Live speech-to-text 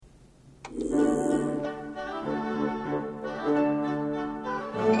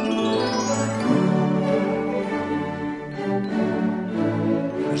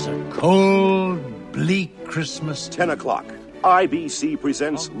Christmas. 10 o'clock. IBC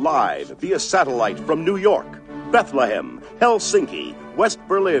presents live via satellite from New York, Bethlehem, Helsinki, West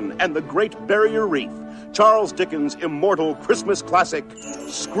Berlin, and the Great Barrier Reef. Charles Dickens' immortal Christmas classic,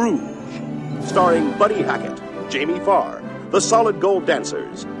 Scrooge. Starring Buddy Hackett, Jamie Farr, the Solid Gold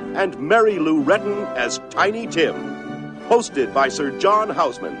Dancers, and Mary Lou Retton as Tiny Tim. Hosted by Sir John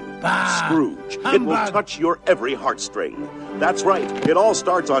Houseman. Scrooge. It will touch your every heartstring. That's right. It all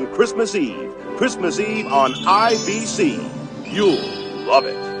starts on Christmas Eve. Christmas Eve on IBC. You'll love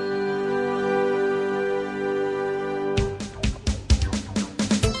it.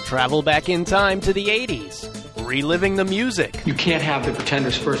 Travel back in time to the 80s. Reliving the music. You can't have the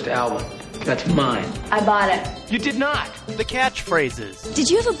Pretenders' first album. That's mine. I bought it. You did not. The catchphrases. Did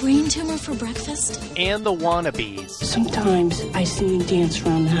you have a brain tumor for breakfast? And the wannabes. Sometimes I see you dance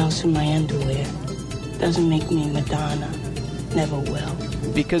around the house in my underwear. Doesn't make me Madonna. Never will.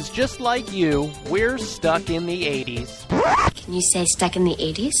 Because just like you, we're stuck in the 80s. Can you say stuck in the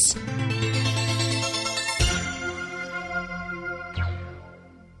 80s?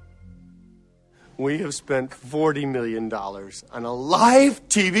 We have spent $40 million on a live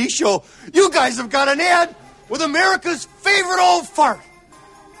TV show. You guys have got an ad with America's favorite old fart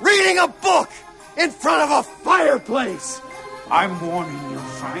reading a book in front of a fireplace. I'm warning you,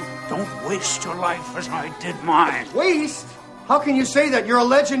 Frank. Don't waste your life as I did mine. Waste? How can you say that? You're a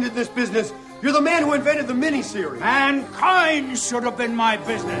legend in this business. You're the man who invented the miniseries. Mankind should have been my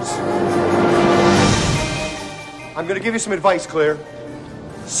business. I'm going to give you some advice, Claire.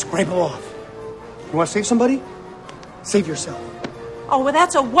 Scrape them off. You want to save somebody? Save yourself. Oh, well,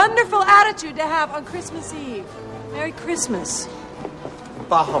 that's a wonderful attitude to have on Christmas Eve. Merry Christmas.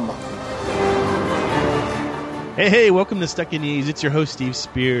 Bah humbug. Hey, welcome to Stuck in the 80s. It's your host, Steve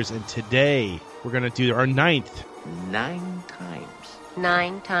Spears, and today we're going to do our ninth. 9 times.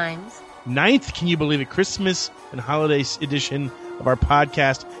 9 times. Ninth, can you believe it, Christmas and holiday edition of our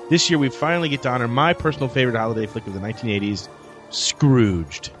podcast. This year we finally get to honor my personal favorite holiday flick of the 1980s,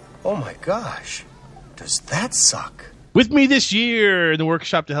 Scrooged. Oh my gosh. Does that suck? With me this year in the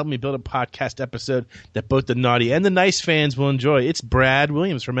workshop to help me build a podcast episode that both the naughty and the nice fans will enjoy, it's Brad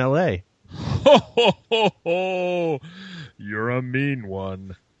Williams from L.A. Ho, ho, ho, ho. You're a mean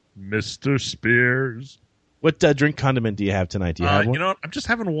one, Mr. Spears. What drink condiment do you have tonight? Do you have one? You know, I'm just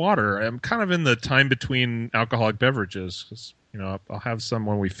having water. I'm kind of in the time between alcoholic beverages. 'Cause, you know, I'll have some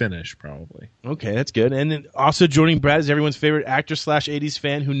when we finish, probably. Okay, that's good. And then also joining Brad is everyone's favorite actor/80s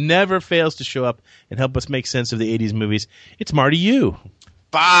fan who never fails to show up and help us make sense of the 80s movies. It's Marty Yu.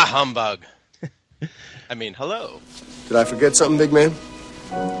 Bah humbug. I mean, hello. Did I forget something, big man?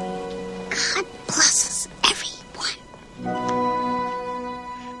 God bless us, everyone.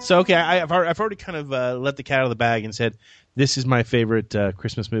 So, okay, I've already kind of let the cat out of the bag and said this is my favorite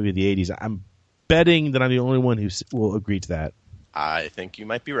Christmas movie of the 80s. I'm betting that I'm the only one who will agree to that. I think you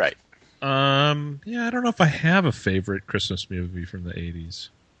might be right. Yeah, I don't know if I have a favorite Christmas movie from the 80s.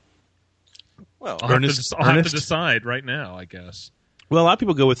 Well, I'll have to decide right now, I guess. Well, a lot of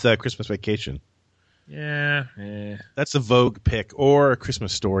people go with Christmas Vacation. Yeah. That's a Vogue pick, or A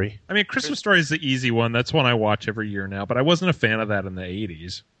Christmas Story. I mean, Christmas Story is the easy one. That's one I watch every year now, but I wasn't a fan of that in the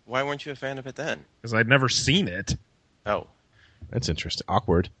 80s. Why weren't you a fan of it then? Because I'd never seen it. Oh. That's interesting.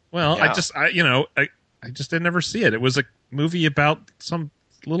 Awkward. Well, yeah. I just didn't never see it. It was a movie about some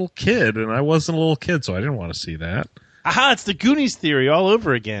little kid, and I wasn't a little kid, so I didn't want to see that. Aha, it's the Goonies theory all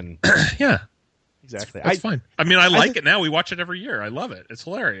over again. Yeah. Exactly. That's fine. I mean, I like it now. We watch it every year. I love it. It's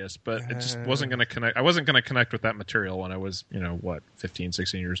hilarious, but it just wasn't going to connect. I wasn't going to connect with that material when I was, 15,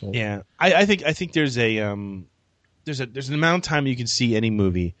 16 years old. Yeah. I think there's there's an amount of time you can see any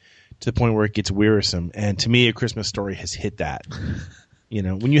movie to the point where it gets wearisome, and to me, A Christmas Story has hit that.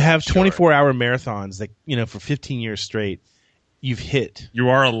 When you have 24-hour marathons that, for 15 years straight, you've hit. You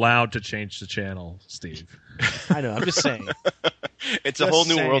are allowed to change the channel, Steve. I know. I'm just saying. It's a whole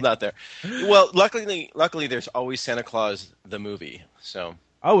new world out there. Well, luckily, there's always Santa Claus the movie. So.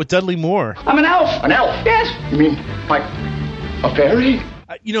 Oh, with Dudley Moore. I'm an elf. An elf? Yes. You mean like a fairy?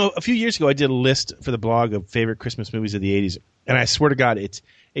 A few years ago, I did a list for the blog of favorite Christmas movies of the 80s, and I swear to God,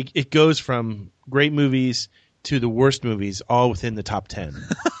 it goes from great movies to the worst movies, all within the top 10.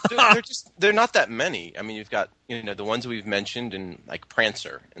 They're not that many. I mean, you've got the ones we've mentioned, and like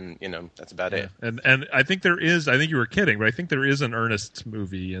Prancer, and that's about it. And I think there is. I think you were kidding, but I think there is an Ernest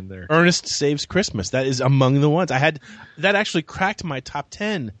movie in there. Ernest Saves Christmas. That is among the ones that actually cracked my top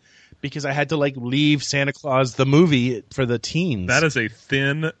 10 because I had to leave Santa Claus the movie for the teens. That is a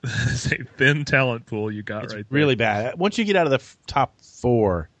thin talent pool you got. It's right there. Really bad. Once you get out of the top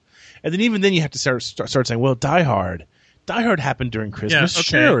 4. And then even then you have to start saying, well, Die Hard Die Hard happened during Christmas. Yeah,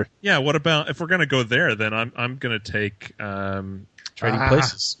 okay. Sure. Yeah, what about if we're gonna go there? Then I'm gonna take Trading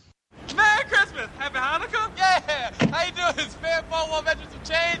Places. Merry Christmas! Happy Hanukkah! Yeah! How you doing? It's Fair 4-1 Veterans of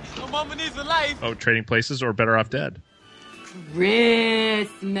Change. My mama needs a life. Oh, Trading Places or Better Off Dead?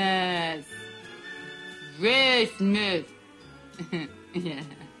 Christmas. Yeah.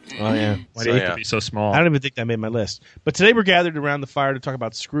 Oh, yeah. Why do you have to be so small? I don't even think that made my list. But today we're gathered around the fire to talk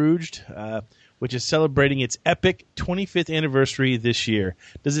about Scrooged, which is celebrating its epic 25th anniversary this year.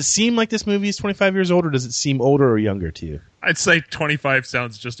 Does it seem like this movie is 25 years old, or does it seem older or younger to you? I'd say 25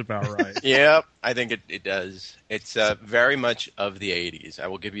 sounds just about right. Yeah, I think it does. It's very much of the 80s. I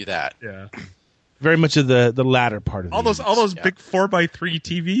will give you that. Yeah. Very much of the latter part of all those big 4x3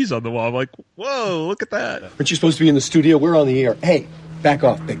 TVs on the wall. I'm like, whoa, look at that. Aren't you supposed to be in the studio? We're on the air. Hey, back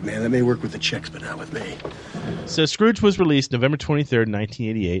off, big man. That may work with the chicks, but not with me. So Scrooge was released November 23rd,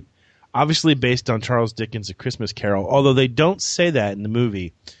 1988, obviously based on Charles Dickens' A Christmas Carol, although they don't say that in the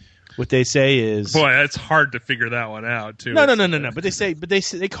movie. What they say is, boy, it's hard to figure that one out too. No. But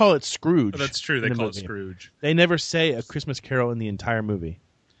they call it Scrooge. Oh, that's true. They call it Scrooge. They never say A Christmas Carol in the entire movie.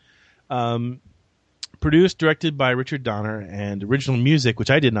 Produced, directed by Richard Donner, and original music, which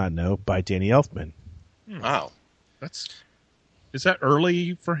I did not know, by Danny Elfman. Wow, is that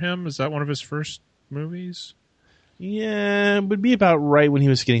early for him? Is that one of his first movies? Yeah, it would be about right when he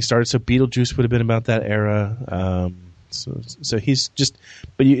was getting started. So Beetlejuice would have been about that era. So he's just,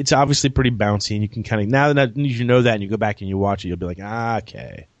 but it's obviously pretty bouncy, and you can kind of, now that you know that and you go back and you watch it, you'll be like,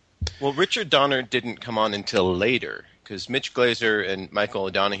 okay. Well, Richard Donner didn't come on until later, because Mitch Glazer and Michael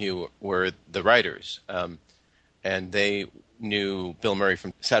O'Donoghue were the writers, and they knew Bill Murray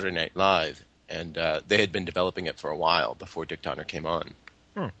from Saturday Night Live, and they had been developing it for a while before Dick Donner came on.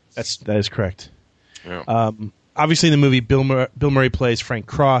 That is correct. Yeah. Obviously, in the movie, Bill Murray plays Frank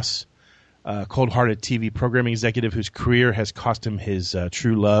Cross, a cold-hearted TV programming executive whose career has cost him his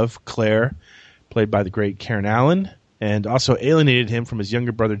true love, Claire, played by the great Karen Allen, and also alienated him from his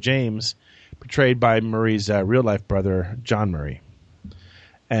younger brother, James, portrayed by Murray's real-life brother, John Murray.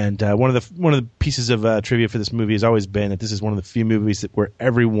 And one of the pieces of trivia for this movie has always been that this is one of the few movies where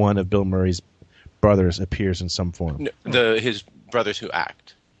every one of Bill Murray's brothers appears in some form. His brothers who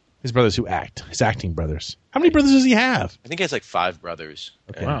act. His brothers who act. His acting brothers. How many brothers does he have? I think he has like 5 brothers.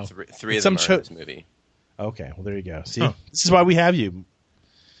 Okay. Wow. Three of them are in this movie. Okay, well, there you go. See, This is why we have you.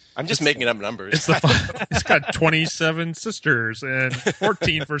 I'm just making up numbers. He's got 27 sisters and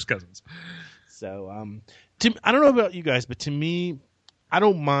 14 first cousins. So, I don't know about you guys, but to me, I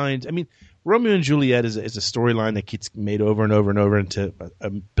don't mind. I mean, Romeo and Juliet is a storyline that gets made over and over and over into a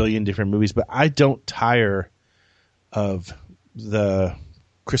billion different movies, but I don't tire of the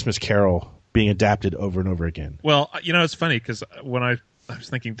Christmas Carol being adapted over and over again. Well, it's funny because when I was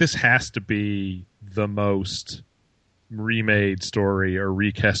thinking this has to be the most remade story or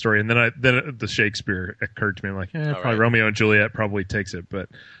recast story, and then the Shakespeare occurred to me. I'm like, probably right. Romeo and Juliet probably takes it, but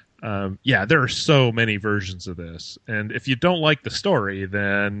there are so many versions of this, and if you don't like the story,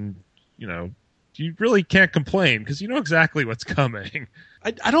 then you really can't complain because you know exactly what's coming.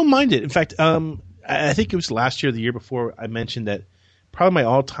 I don't mind it. In fact, I think it was last year or the year before I mentioned that probably my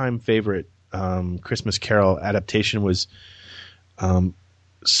all-time favorite Christmas Carol adaptation was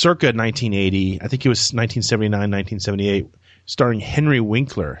circa 1980. I think it was 1979, 1978, starring Henry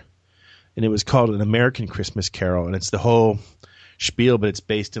Winkler, and it was called An American Christmas Carol, and it's the whole spiel, but it's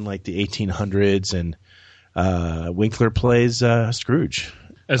based in like the 1800s, and Winkler plays Scrooge,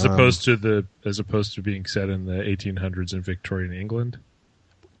 as opposed to being set in the 1800s in Victorian England.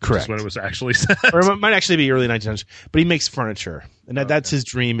 Correct. That's when it was actually set. Or it might actually be early 1900s, but he makes furniture, and that's his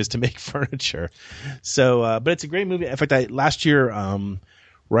dream, is to make furniture. So, but it's a great movie. In fact, last year,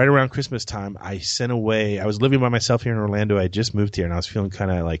 right around Christmas time, I sent away. I was living by myself here in Orlando. I just moved here, and I was feeling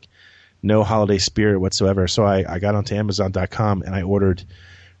kind of like no holiday spirit whatsoever. So I got onto Amazon.com and I ordered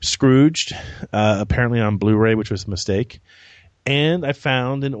Scrooged, apparently on Blu-ray, which was a mistake. And I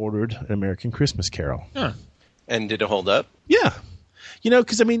found and ordered An American Christmas Carol. Huh. And did it hold up? Yeah.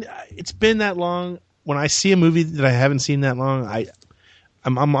 Because I mean, it's been that long. When I see a movie that I haven't seen that long,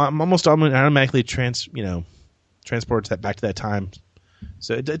 I'm almost automatically transports that back to that time.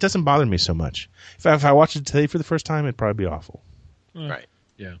 So it doesn't bother me so much. If I watch it today for the first time, it'd probably be awful. Right.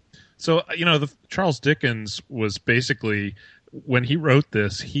 Yeah. So the Charles Dickens was basically, when he wrote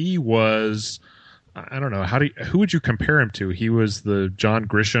this, he was, I don't know, who would you compare him to? He was the John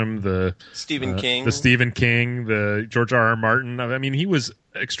Grisham, the Stephen King, the George R.R. Martin. I mean, he was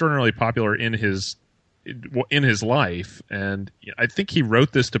extraordinarily popular in his life, and I think he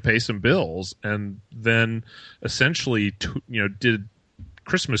wrote this to pay some bills, and then essentially, did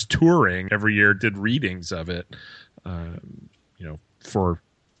Christmas touring every year, did readings of it.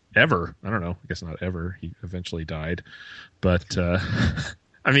 forever. I don't know. I guess not ever. He eventually died, but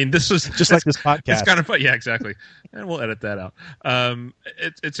I mean, this was just like this podcast. It's kind of fun. Yeah, exactly. And we'll edit that out.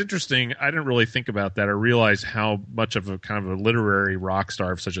 It's interesting. I didn't really think about that or realize how much of a kind of a literary rock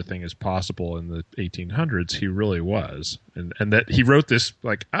star, if such a thing is possible in the 1800s, he really was. And that he wrote this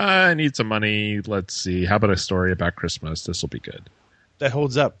like, I need some money. Let's see. How about a story about Christmas? This will be good. That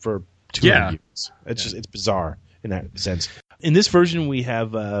holds up for 200 years. It's bizarre in that sense. In this version, we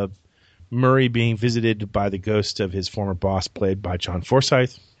have Murray being visited by the ghost of his former boss, played by John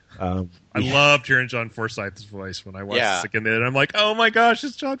Forsythe. I loved hearing John Forsythe's voice when I watched this again. And I'm like, oh my gosh,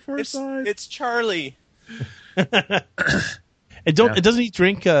 it's John Forsythe. It's Charlie. And doesn't he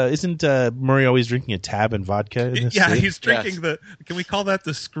drink? Isn't Murray always drinking a tab and vodka? In this yeah, he's drinking the. Can we call that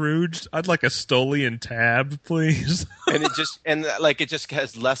the Scrooged? I'd like a Stoli and tab, please. And it just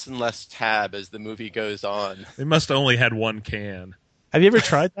has less and less tab as the movie goes on. They must have only had one can. Have you ever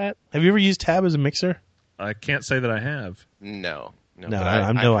tried that? Have you ever used tab as a mixer? I can't say that I have. No. But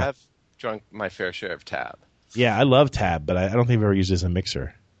I have drunk my fair share of tab. Yeah, I love tab, but I don't think I've ever used it as a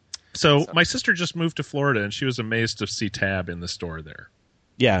mixer. So my sister just moved to Florida, and she was amazed to see tab in the store there.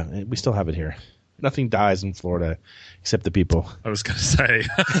 Yeah, we still have it here. Nothing dies in Florida except the people. I was going to say.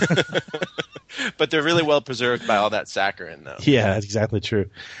 But they're really well preserved by all that saccharin, though. Yeah, that's exactly true.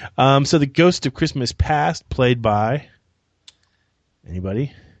 So the Ghost of Christmas Past, played by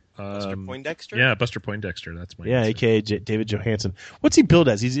anybody? Buster Poindexter? Yeah, Buster Poindexter. That's my answer. A.K.A. David Johansen. What's he billed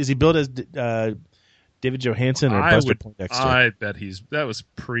as? Is he billed as David Johansen or Buster Poindexter? I bet that was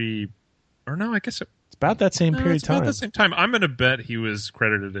or no, I guess it's about that same period of time. About the same time. I'm going to bet he was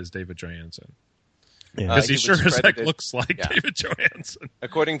credited as David Johansen. Because he sure as heck looks like David Johansen.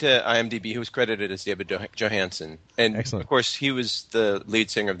 According to IMDb, he was credited as David Johansen. And, Excellent. Of course, he was the lead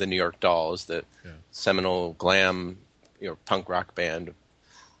singer of the New York Dolls, the seminal glam punk rock band.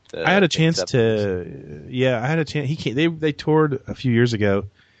 I had a chance to... Yeah, I had a chance. They toured a few years ago.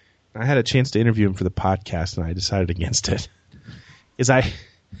 I had a chance to interview him for the podcast, and I decided against it. I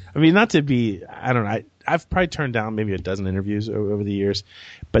mean, not to be... I don't know. I've probably turned down maybe a dozen interviews over the years,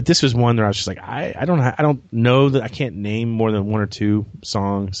 but this was one where I was just like, I don't know that I can't name more than one or two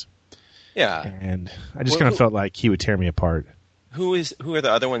songs. Yeah, and I just kind of felt like he would tear me apart. Who are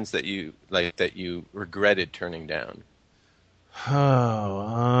the other ones that you regretted turning down?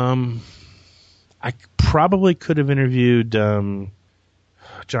 Oh, I probably could have interviewed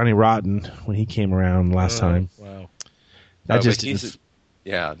Johnny Rotten when he came around last time. Wow, he's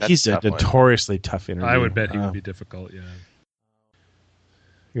a notoriously tough interview. I would bet he would be difficult. Yeah,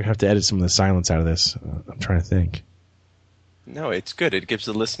 you're gonna have to edit some of the silence out of this. I'm trying to think. No, it's good. It gives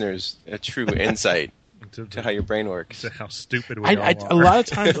the listeners a true insight to how your brain works. To how stupid we all are. A lot of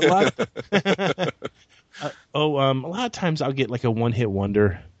times, a lot of times I'll get like a one-hit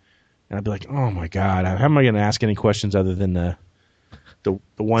wonder, and I'll be like, "Oh my god, how am I going to ask any questions other than the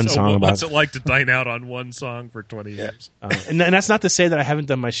one song about?" What's it like to dine out on one song for 20 years? And that's not to say that I haven't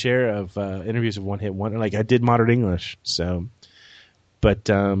done my share of interviews of one-hit wonder. Like I did Modern English, so. But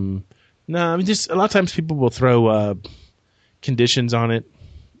no, I mean, just a lot of times people will throw conditions on it.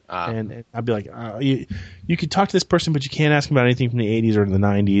 And I'd be like, you could talk to this person, but you can't ask them about anything from the 80s or the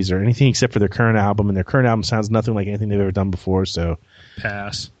 90s or anything except for their current album. And their current album sounds nothing like anything they've ever done before. So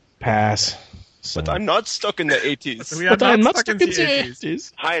pass. So. But I'm not stuck in the 80s. I'm not stuck in the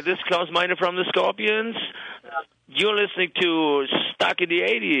 80s. Hi, this is Klaus Meine from the Scorpions. You're listening to Stuck in the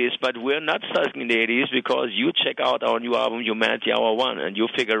 80s, but we're not stuck in the 80s because you check out our new album, Humanity Hour 1, and you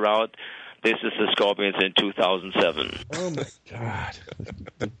figure out this is the Scorpions in 2007. Oh, my God.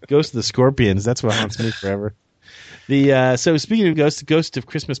 The Ghost of the Scorpions. That's what haunts me forever. So speaking of Ghost, the Ghost of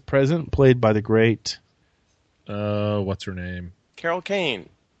Christmas Present, played by the great... what's her name? Carol Kane.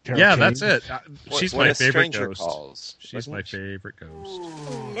 That's it. She's my favorite ghost. Calls, She's my favorite ghost.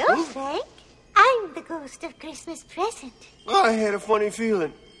 Hello, Frank. I'm the Ghost of Christmas Present. I had a funny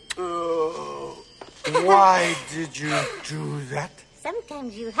feeling. Why did you do that?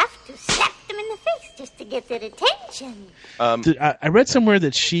 Sometimes you have to slap them in the face just to get their attention. I read somewhere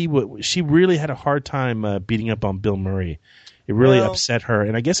that she really had a hard time beating up on Bill Murray. It really upset her.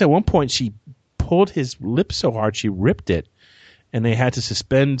 And I guess at one point she pulled his lip so hard she ripped it. And they had to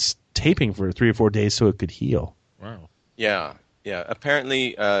suspend taping for 3 or 4 days so it could heal. Wow. Yeah.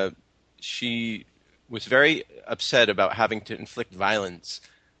 Apparently, she was very upset about having to inflict violence,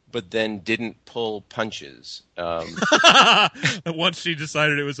 but then didn't pull punches. Once she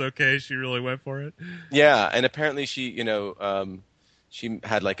decided it was okay, she really went for it. Yeah, and apparently she, she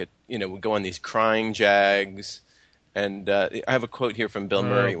had would go on these crying jags. And I have a quote here from Bill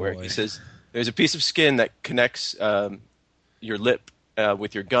Murray where he says, There's a piece of skin that connects your lip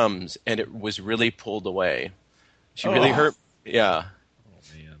with your gums, and it was really pulled away. She really hurt. Yeah.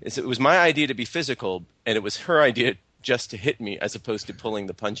 Oh, man. It was my idea to be physical, and it was her idea just to hit me as opposed to pulling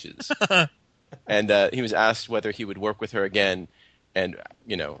the punches. And he was asked whether he would work with her again. And,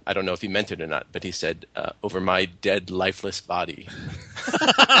 I don't know if he meant it or not, but he said, over my dead, lifeless body.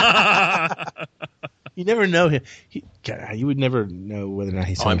 You never know him. You would never know whether or not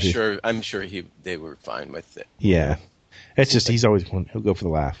he's. I'm sure they were fine with it. Yeah, it's just he's always one. He'll go for the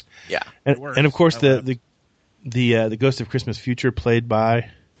laugh. Yeah, and of course the Ghost of Christmas Future, played by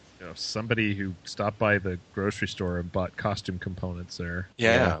somebody who stopped by the grocery store and bought costume components there.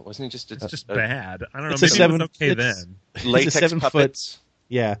 Yeah. Wasn't it just? It's just bad. I don't know. It's maybe it was okay then. Latex puppets.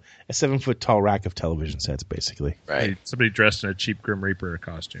 Yeah, a 7-foot tall rack of television sets, basically. Right. Somebody dressed in a cheap Grim Reaper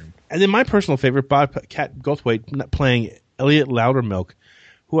costume. And then my personal favorite, Bobcat Goldthwait, playing Elliot Loudermilk,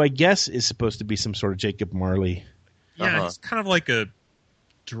 who I guess is supposed to be some sort of Jacob Marley. Yeah, he's kind of like a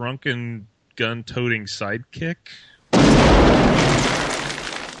drunken, gun-toting sidekick.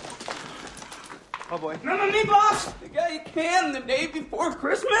 Oh, boy. Remember me, boss? The guy you canned the day before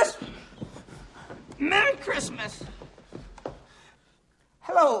Christmas? Merry Christmas.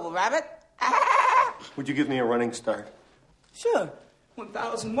 Hello, Rabbit. Would you give me a running start? Sure.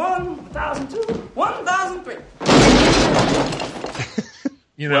 1001, 1002, 1003.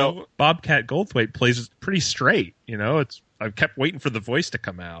 Bobcat Goldthwait plays pretty straight. I've kept waiting for the voice to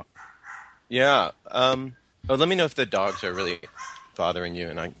come out. Yeah. Let me know if the dogs are really bothering you,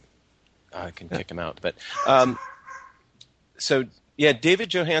 and I can kick them out. But David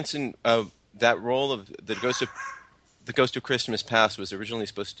Johansen, that role of the Ghost of Christmas Past was originally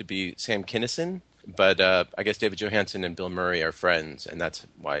supposed to be Sam Kinison, but I guess David Johansen and Bill Murray are friends, and that's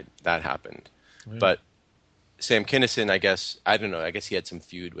why that happened. Yeah. But Sam Kinison, I guess he had some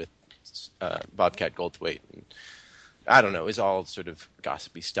feud with Bobcat Goldthwait. And, I don't know. It was all sort of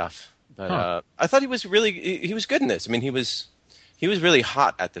gossipy stuff. But I thought he was good in this. I mean, he was really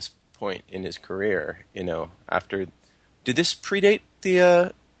hot at this point in his career. After, did this predate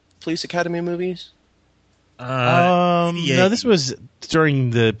the Police Academy movies? No, this was during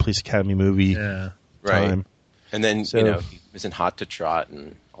the Police Academy movie time. Right. And then, he was in Hot to Trot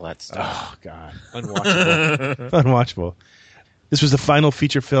and all that stuff. Oh, God. Unwatchable. Unwatchable. This was the final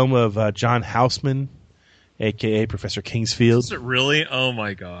feature film of John Houseman, a.k.a. Professor Kingsfield. Is it really? Oh,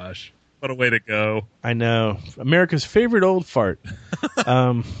 my gosh. What a way to go. I know. America's favorite old fart.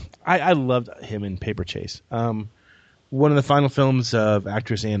 I loved him in Paper Chase. One of the final films of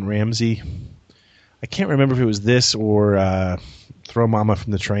actress Anne Ramsey. I can't remember if it was this or Throw Mama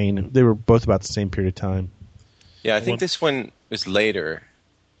from the Train. They were both about the same period of time. Yeah, I think this one was later,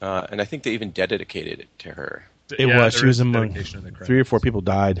 and I think they even dedicated it to her. It was. She was among 3 or 4 people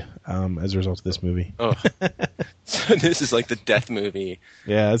died as a result of this movie. Oh, so this is like the death movie.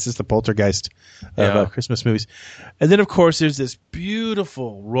 Yeah, this is the poltergeist of Christmas movies. And then, of course, there's this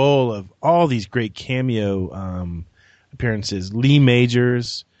beautiful role of all these great cameo appearances. Lee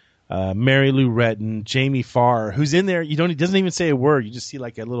Majors, Mary Lou Retton, Jamie Farr, who's in there. He doesn't even say a word. You just see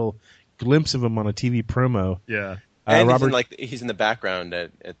like a little glimpse of him on a TV promo. Yeah, and he's in the background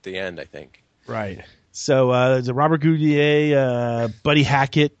at the end, I think. Right. So there's a Robert Goudier, Buddy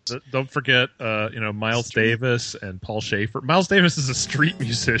Hackett. Don't forget, Miles Davis and Paul Schaefer. Miles Davis is a street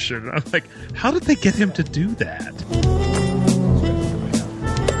musician. I'm like, how did they get him to do that?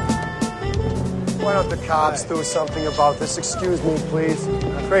 Why don't the cops do something about this? Excuse me, please.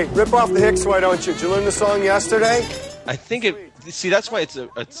 Great. Rip off the Hicks, why don't you? Did you learn the song yesterday? I think that's why it's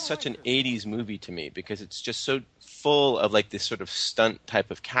such an 80s movie to me, because it's just so full of like this sort of stunt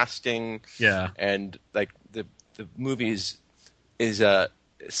type of casting. Yeah. And like the movie is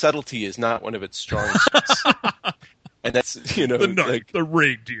subtlety is not one of its strong suits. And that's, the night the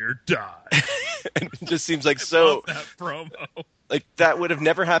reindeer died. And it just seems like I love that promo. Like that would have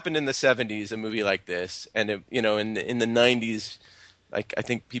never happened in the 70s, a movie like this. And in the 90s, like I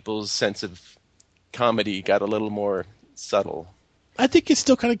think people's sense of comedy got a little more subtle. I think it's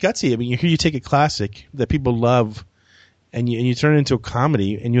still kind of gutsy. I mean, here you take a classic that people love, and you turn it into a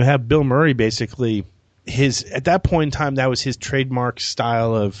comedy, and you have Bill Murray basically at that point in time, that was his trademark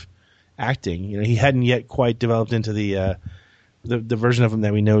style of acting. He hadn't yet quite developed into the version of him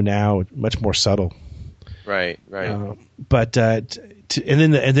that we know now, much more subtle. Right. But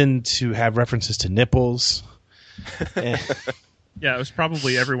and then to have references to nipples. Yeah, it was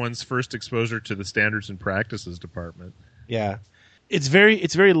probably everyone's first exposure to the standards and practices department. Yeah, it's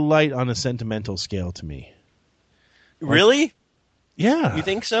very light on a sentimental scale to me. Really? Yeah. You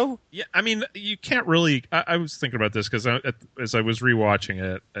think so? Yeah, I mean, you can't really. I was thinking about this because as I was rewatching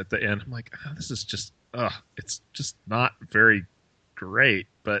it at the end, I'm like, this is just, it's just not very great.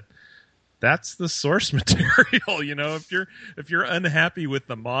 But that's the source material, you know. If you're unhappy with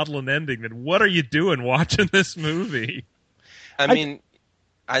the model and ending, then what are you doing watching this movie? I mean,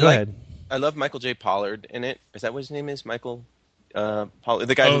 I love Michael J. Pollard in it. Is that what his name is? Michael Pollard,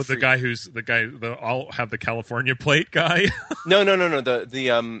 the guy. I'll have the California plate guy. No.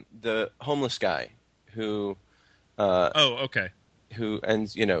 The homeless guy who. Okay. Who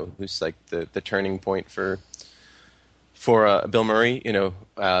ends, who's like the turning point for Bill Murray.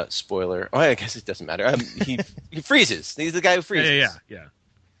 Spoiler. Oh, I guess it doesn't matter. He freezes. He's the guy who freezes. Yeah.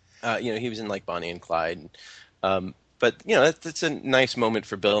 He was in like Bonnie and Clyde. But that's a nice moment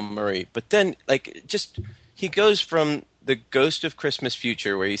for Bill Murray. But then, he goes from the Ghost of Christmas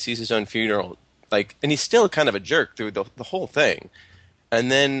Future, where he sees his own funeral, and he's still kind of a jerk through the whole thing,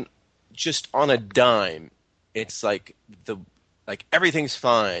 and then just on a dime, it's like everything's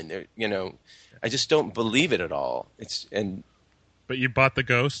fine. I just don't believe it at all. But you bought the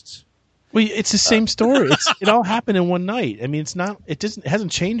ghosts. Well, it's the same story. It all happened in one night. I mean, it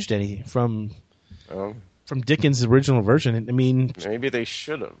hasn't changed any from Dickens' original version. I mean, maybe they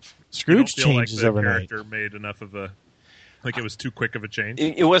should have. Scrooge changes overnight. The character made enough of it was too quick of a change.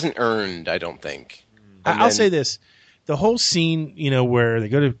 It wasn't earned, I don't think. I'll say this: the whole scene, where they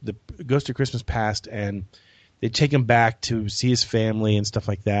go to the Ghost of Christmas Past and they take him back to see his family and stuff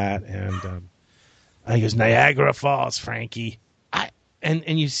like that, and he goes, "Niagara Falls, Frankie,"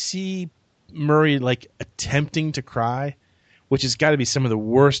 and you see Murray attempting to cry, which has got to be some of the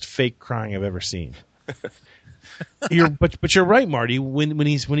worst fake crying I've ever seen. But you're right, Marty. When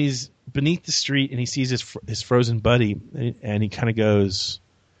he's beneath the street and he sees his frozen buddy, and he kind of goes,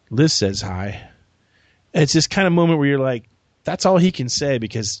 "Liz says hi." And it's this kind of moment where you're like, that's all he can say,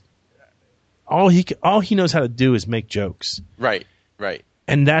 because all he knows how to do is make jokes. Right.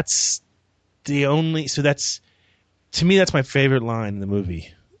 And that's the only. So to me, that's my favorite line in the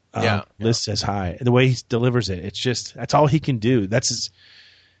movie. Liz says hi. The way he delivers it, it's just that's all he can do. That's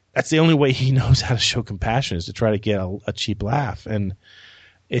the only way he knows how to show compassion, is to try to get a cheap laugh. And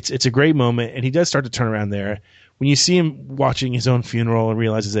it's a great moment. And he does start to turn around there. When you see him watching his own funeral and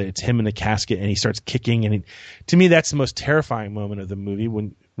realizes that it's him in a casket, and he starts kicking. And to me, that's the most terrifying moment of the movie,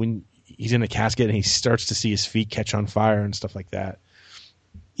 when he's in a casket and he starts to see his feet catch on fire and stuff like that.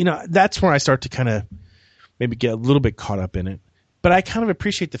 That's where I start to kind of maybe get a little bit caught up in it. But I kind of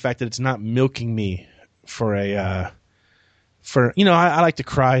appreciate the fact that it's not milking me for I like to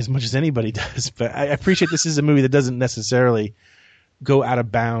cry as much as anybody does, but I appreciate this is a movie that doesn't necessarily go out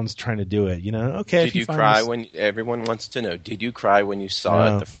of bounds trying to do it. Okay. Did you cry when everyone wants to know? Did you cry when you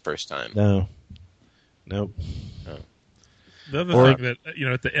saw it the first time? No. Nope. Oh. The other thing that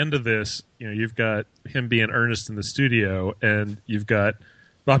at the end of this, you've got him being earnest in the studio, and you've got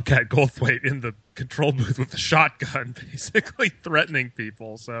Bobcat Goldthwait in the control booth with a shotgun, basically threatening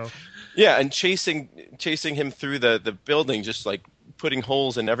people. So yeah, and chasing him through the building, just like putting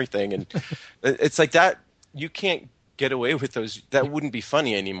holes in everything, and it's like that. You can't get away with those. That wouldn't be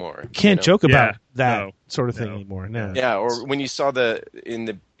funny anymore. Can't joke about that sort of thing anymore. No. Yeah, or when you saw in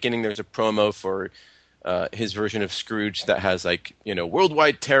the beginning, there's a promo for his version of Scrooge that has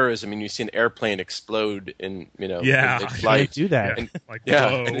worldwide terrorism, and you see an airplane explode in in flight. Do that. And,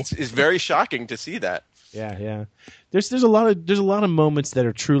 and it's very shocking to see that. Yeah. There's a lot of moments that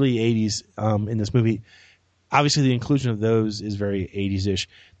are truly 80s in this movie. Obviously, the inclusion of those is very 80s-ish.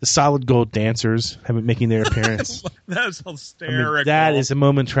 The solid gold dancers making their appearance. That's hysterical. That is a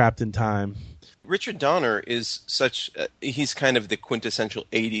moment trapped in time. Richard Donner is he's kind of the quintessential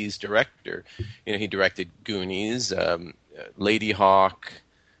 80s director. He directed Goonies, Lady Hawk,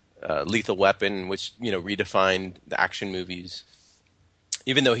 Lethal Weapon, which, redefined the action movies.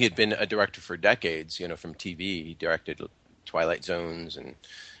 Even though he had been a director for decades, from TV, he directed Twilight Zones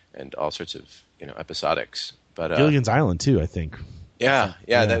and all sorts of, episodics. But Gilligan's Island too, I think. Yeah.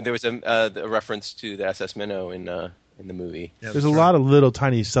 There was a reference to the SS Minnow in the movie. Yeah, there's a lot of little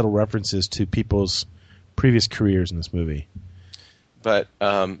tiny subtle references to people's previous careers in this movie. But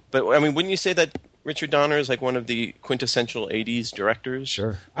I mean, wouldn't you say that Richard Donner is one of the quintessential 80s directors?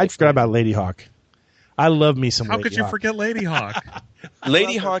 Sure. I forgot about Lady Hawk. I love me some Lady Hawk. How could you forget Lady Hawk?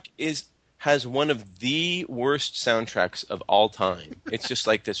 Lady Hawk has one of the worst soundtracks of all time. It's just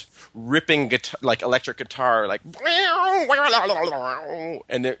like this ripping guitar, electric guitar,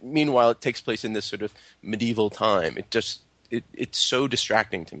 and meanwhile it takes place in this sort of medieval time. It's so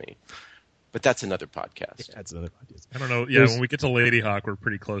distracting to me. But that's another podcast. Yeah, that's another podcast. I don't know. Yeah, when we get to Lady Hawk, we're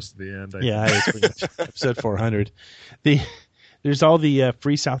pretty close to the end. It's pretty much episode 400. There's all the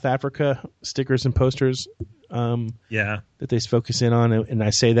Free South Africa stickers and posters that they focus in on. And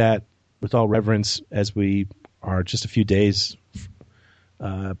I say that with all reverence as we are just a few days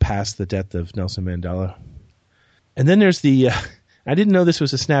past the death of Nelson Mandela. And then there's the I didn't know this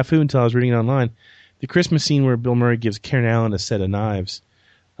was a snafu until I was reading it online. The Christmas scene where Bill Murray gives Karen Allen a set of knives,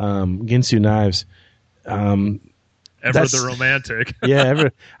 Ginsu knives. Ever the romantic.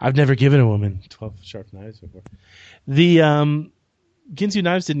 I've never given a woman 12 sharp knives before. The Ginsu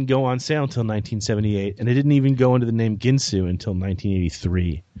knives didn't go on sale until 1978, and it didn't even go under the name Ginsu until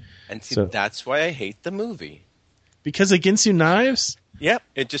 1983. And see, that's why I hate the movie. Because of Ginsu knives? Yep,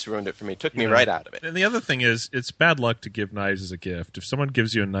 it just ruined it for me. It took me right out of it. And the other thing is, it's bad luck to give knives as a gift. If someone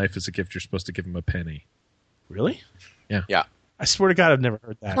gives you a knife as a gift, you're supposed to give them a penny. Really? Yeah. Yeah. I swear to God, I've never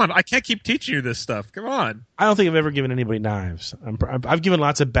heard that. Come on, I can't keep teaching you this stuff. Come on. I don't think I've ever given anybody knives. I've given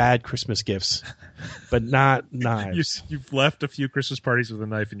lots of bad Christmas gifts, but not knives. You've left a few Christmas parties with a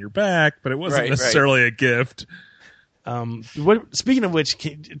knife in your back, but it wasn't necessarily a gift. Speaking of which,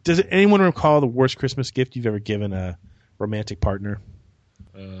 does anyone recall the worst Christmas gift you've ever given a romantic partner?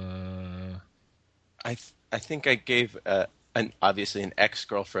 I think I gave obviously an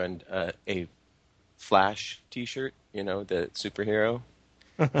ex-girlfriend a Flash T-shirt. You know, the superhero.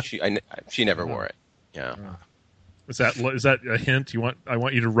 She never wore it. Yeah. Is that a hint? I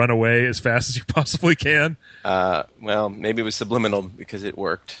want you to run away as fast as you possibly can. Well, maybe it was subliminal because it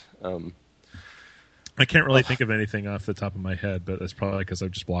worked. I can't really think of anything off the top of my head, but that's probably because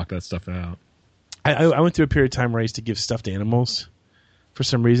I've just blocked that stuff out. I went through a period of time where I used to give stuffed animals. For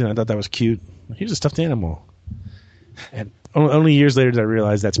some reason, I thought that was cute. Here's a stuffed animal. And only years later did I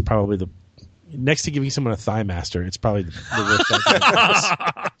realize that's probably next to giving someone a Thigh Master, it's probably the worst thing.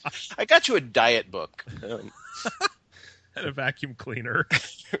 I got you a diet book. And a vacuum cleaner.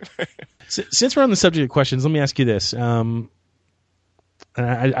 Since we're on the subject of questions, let me ask you this. And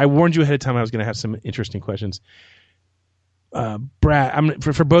I warned you ahead of time I was going to have some interesting questions. Brad,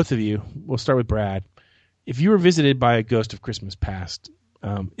 for both of you, we'll start with Brad. If you were visited by a ghost of Christmas past,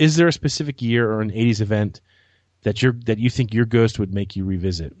 is there a specific year or an 80s event that you think your ghost would make you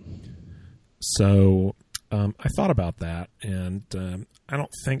revisit? So I thought about that, and I don't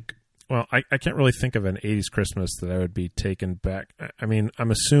think. Well, I can't really think of an 80s Christmas that I would be taken back. I mean,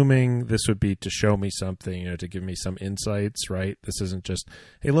 I'm assuming this would be to show me something, to give me some insights, right? This isn't just,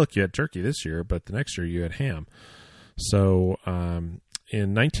 hey, look, you had turkey this year, but the next year you had ham. So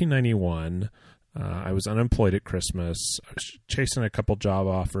in 1991, I was unemployed at Christmas. I was chasing a couple job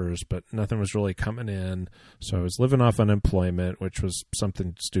offers, but nothing was really coming in. So I was living off unemployment, which was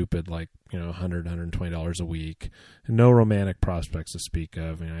something stupid like, $100, $120 a week. And no romantic prospects to speak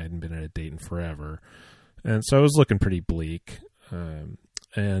of. I hadn't been at a date in forever. And so I was looking pretty bleak.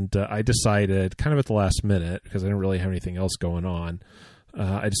 And I decided kind of at the last minute, because I didn't really have anything else going on,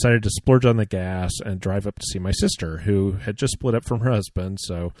 I decided to splurge on the gas and drive up to see my sister, who had just split up from her husband.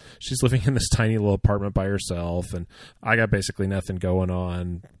 So she's living in this tiny little apartment by herself, and I got basically nothing going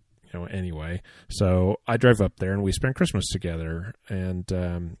on, anyway. So I drove up there and we spent Christmas together. And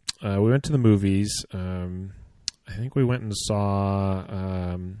we went to the movies. I think we went and saw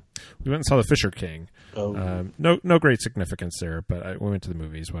The Fisher King. Oh. No great significance there, but we went to the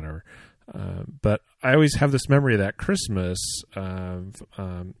movies, whatever. But I always have this memory of that Christmas of,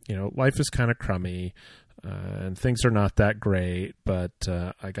 life is kind of crummy and things are not that great, but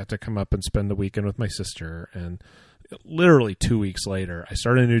I got to come up and spend the weekend with my sister. And literally 2 weeks later, I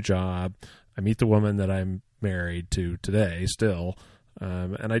start a new job. I meet the woman that I'm married to today still.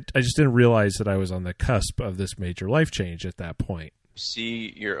 And I just didn't realize that I was on the cusp of this major life change at that point.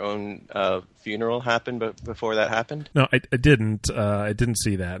 See your own funeral happen before that happened? No, I didn't. I didn't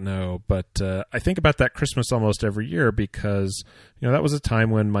see that, no. But I think about that Christmas almost every year because, that was a time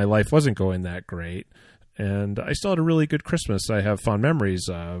when my life wasn't going that great. And I still had a really good Christmas I have fond memories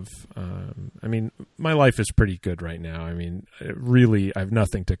of. My life is pretty good right now. Really, I have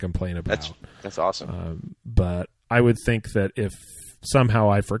nothing to complain about. That's awesome. But I would think that if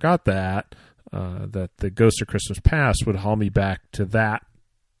somehow I forgot that the Ghost of Christmas Past would haul me back to that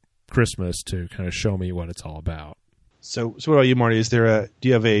Christmas to kind of show me what it's all about. So what about you, Marty? Do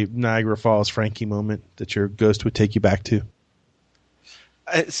you have a Niagara Falls Frankie moment that your ghost would take you back to?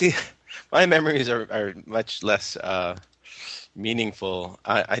 See, my memories are much less meaningful.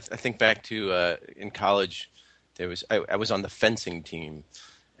 I think back to in college, I was on the fencing team,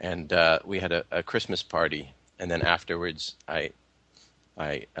 and we had a Christmas party, and then afterwards I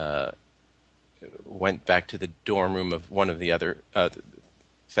went back to the dorm room of one of the other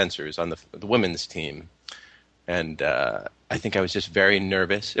fencers on the women's team, and I think I was just very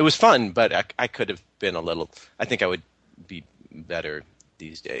nervous. It was fun, but I could have been a little. I think I would be better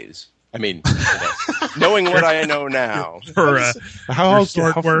these days. I mean, knowing what I know now. Your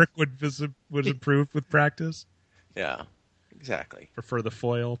sword work would improve with practice? Yeah, exactly. Prefer the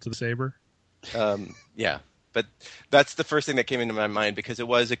foil to the saber? Yeah, but that's the first thing that came into my mind because it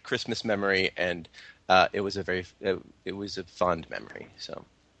was a Christmas memory and it was a fond memory. So,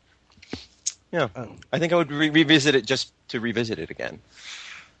 yeah, I think I would revisit it just to revisit it again.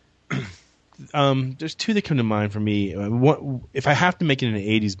 There's two that come to mind for me. If I have to make it an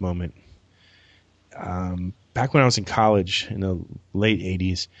 80s moment, back when I was in college in the late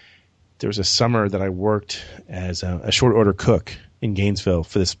 80s, there was a summer that I worked as a short order cook in Gainesville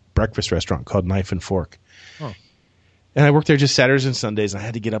for this breakfast restaurant called Knife and Fork. Oh. And I worked there just Saturdays and Sundays. And I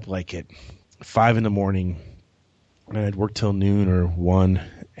had to get up like at 5 a.m. and I'd work till noon or 1,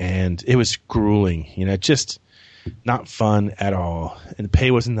 and it was grueling. Just not fun at all, and the pay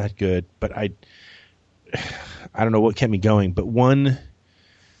wasn't that good. But I don't know what kept me going. But one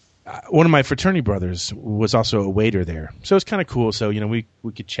of my fraternity brothers was also a waiter there, so it was kind of cool. So we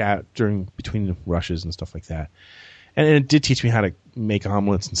could chat between the rushes and stuff like that, and it did teach me how to make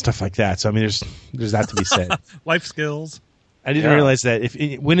omelets and stuff like that. So I mean, there's that to be said. Life skills. I didn't realize that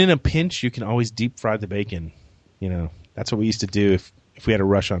when in a pinch, you can always deep fry the bacon. That's what we used to do if we had a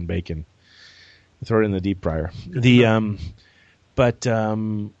rush on bacon. Throw it in the deep fryer. But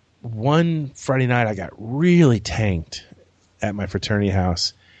one Friday night I got really tanked at my fraternity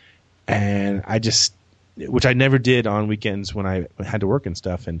house, and which I never did on weekends when I had to work and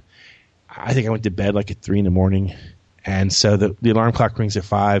stuff. And I think I went to bed like at 3 a.m, and so the alarm clock rings at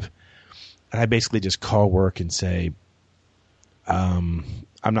 5, and I basically just call work and say, "I'm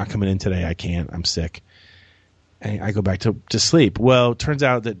not coming in today. I can't. I'm sick." And I go back to sleep. Well, it turns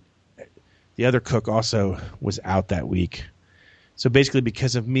out that the other cook also was out that week. So basically,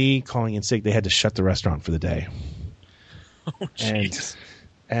 because of me calling in sick, they had to shut the restaurant for the day. Oh, jeez.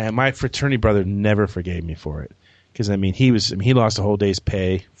 And my fraternity brother never forgave me for it. Because, he lost a whole day's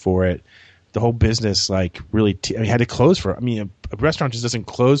pay for it. The whole business, really had to close for it. A restaurant just doesn't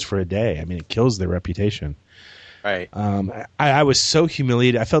close for a day. It kills their reputation. Right. I was so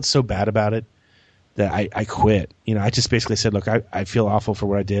humiliated. I felt so bad about it that I quit. I just basically said, look, I feel awful for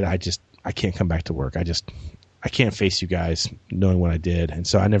what I did. I can't come back to work. I can't face you guys knowing what I did. And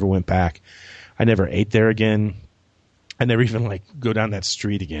so I never went back. I never ate there again. I never even go down that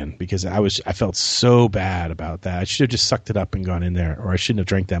street again because I felt so bad about that. I should have just sucked it up and gone in there, or I shouldn't have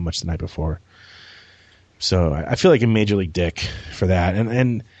drank that much the night before. So I feel like a major league dick for that.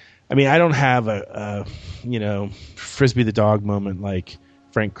 And I don't have a Frisbee the dog moment like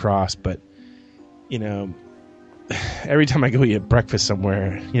Frank Cross, but every time I go eat breakfast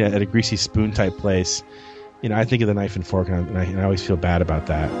somewhere, at a greasy spoon type place, I think of the Knife and Fork, and I always feel bad about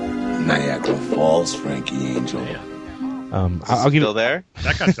that. Niagara Falls, Frankie Angel. Yeah. I'll give still there?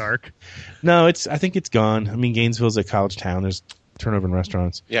 That got dark. No, I think it's gone. Gainesville's a college town. There's turnover in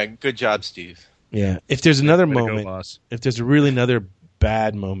restaurants. Yeah, good job, Steve. Yeah. If there's another moment, if there's really another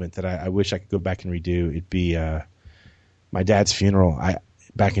bad moment that I wish I could go back and redo, it'd be my dad's funeral.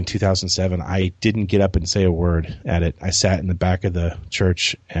 Back in 2007, I didn't get up and say a word at it. I sat in the back of the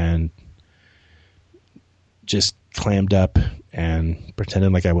church and just clammed up and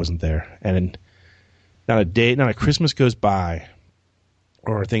pretended like I wasn't there. And not a Christmas goes by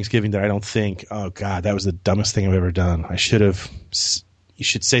or Thanksgiving that I don't think, oh God, that was the dumbest thing I've ever done. You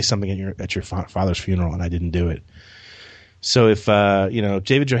should say something at your father's funeral, and I didn't do it. So if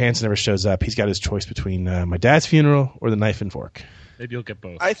David Johansen ever shows up, he's got his choice between my dad's funeral or the Knife and Fork. Maybe you'll get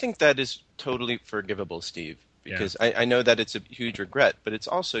both. I think that is totally forgivable, Steve, because I know that it's a huge regret, but it's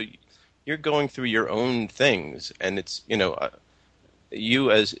also you're going through your own things, and it's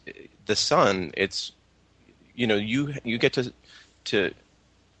you as the son, it's you get to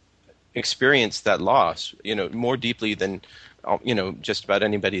experience that loss more deeply than just about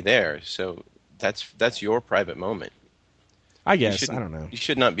anybody there. So that's your private moment. I guess. I don't know. You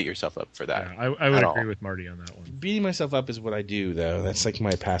should not beat yourself up for that. Yeah, I would agree with Marty on that one. Beating myself up is what I do, though. That's like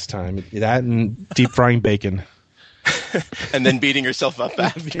my pastime. That and deep frying bacon. And then beating yourself up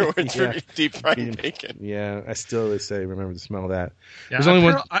afterwards for deep frying bacon. Yeah, I still say remember the smell of that.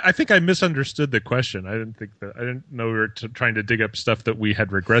 Yeah, I think I misunderstood the question. I didn't know we were trying to dig up stuff that we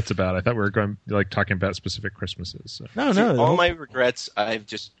had regrets about. I thought we were going talking about specific Christmases. So. No. All my regrets I've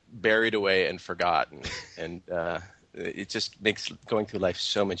just buried away and forgotten, and it just makes going through life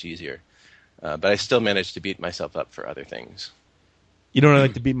so much easier. But I still manage to beat myself up for other things. You know what I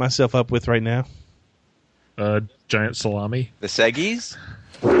like to beat myself up with right now? Giant salami. The Seggies?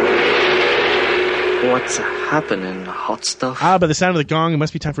 What's happening, hot stuff? By the sound of the gong, it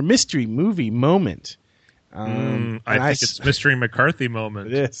must be time for Mystery Movie Moment. I think it's Mystery McCarthy moment.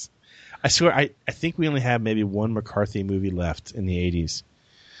 It is. I swear, I think we only have maybe one McCarthy movie left in the 80s.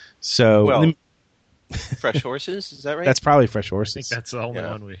 So, well, Fresh Horses, is that right? That's probably Fresh Horses. I think that's the only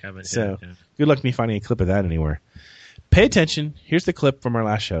one we haven't So, hit. good luck me finding a clip of that anywhere. Pay attention. Here's the clip from our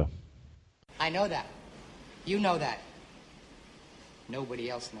last show. I know that. You know that. Nobody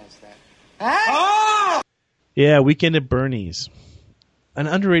else knows that. Huh? Yeah, Weekend at Bernie's. An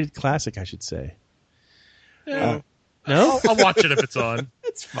underrated classic, I should say. Yeah. No? I'll watch it if it's on.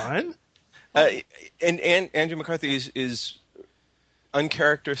 It's fun. And Andrew McCarthy is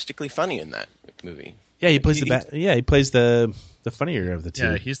uncharacteristically funny in that movie. Yeah, he plays he plays the funnier of the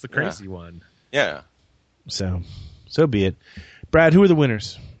two. Yeah, he's the crazy one. Yeah. So be it. Brad, who are the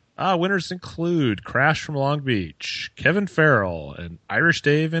winners? Winners include Crash from Long Beach, Kevin Farrell, and Irish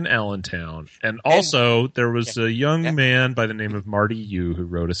Dave in Allentown. And also, there was a young man by the name of Marty Yu who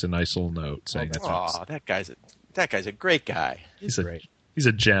wrote us a nice little note saying that guy's a great guy. He's great. He's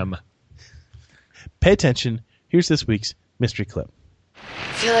a gem. Pay attention. Here's this week's mystery clip.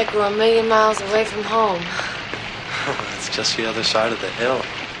 I feel like we're a million miles away from home. Oh, it's just the other side of the hill.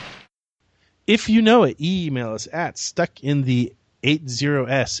 If you know it, email us at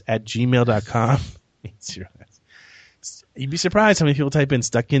stuckinthe80s@gmail.com. 80s. You'd be surprised how many people type in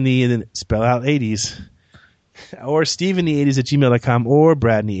stuck in the and then spell out 80s. Or steveinthe80s@gmail.com or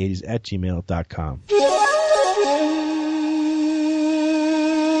bradinthe80s@gmail.com.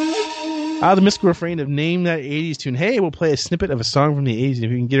 The mystical refrain of name that 80s tune. Hey, we'll play a snippet of a song from the 80s, and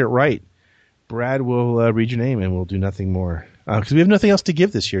if you can get it right, Brad will read your name, and we'll do nothing more. Because we have nothing else to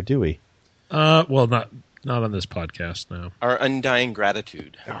give this year, do we? Well, not on this podcast, no. Our undying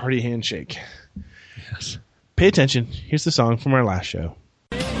gratitude. A hearty handshake. Yes. Pay attention. Here's the song from our last show.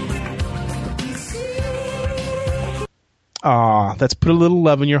 That's Put a Little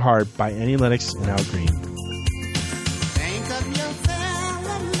Love in Your Heart by Annie Lennox and Al Green.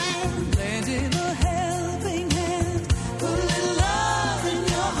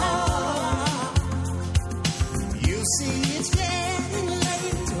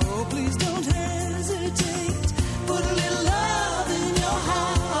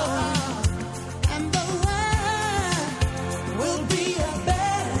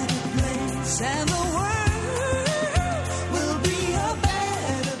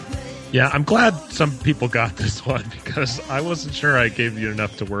 Yeah, I'm glad some people got this one because I wasn't sure I gave you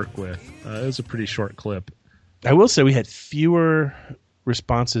enough to work with. It was a pretty short clip. I will say we had fewer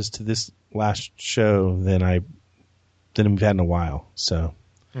responses to this last show than we've had in a while. So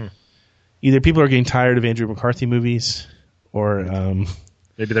either people are getting tired of Andrew McCarthy movies, or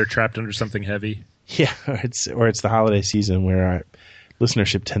maybe they're trapped under something heavy. Yeah, or it's the holiday season where our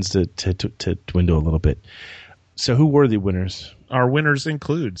listenership tends to dwindle a little bit. So who were the winners? Our winners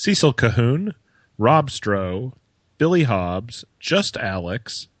include Cecil Cahoon, Rob Stroh, Billy Hobbs, Just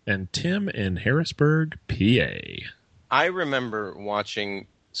Alex, and Tim in Harrisburg, PA. I remember watching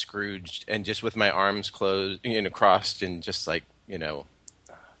Scrooged and just with my arms closed, crossed, and just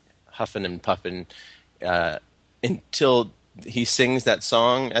huffing and puffing until he sings that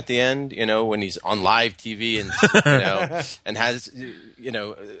song at the end. When he's on live TV and and has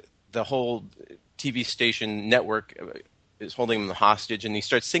the whole TV station network is holding him hostage, and he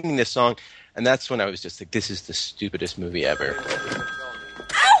starts singing this song, and that's when I was just like, this is the stupidest movie ever.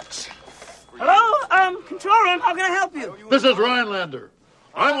 Ouch! Hello? Control room, how can I help you? This is Rhinelander.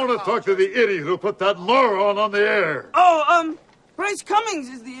 I want to talk to the idiot who put that moron on the air. Oh, Bryce Cummings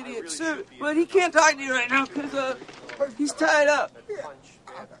is the idiot, sir, but he can't talk to you right now because, he's tied up.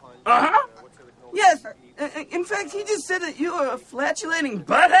 Uh-huh? Yes, in fact, he just said that you are a flatulating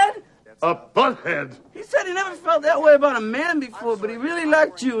butthead. A butthead? He said he never felt that way about a man before, but he really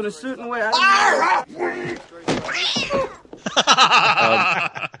liked you in a certain way.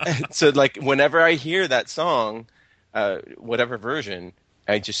 So, whenever I hear that song, whatever version,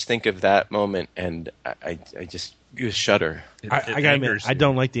 I just think of that moment, and I just shudder. I gotta admit, I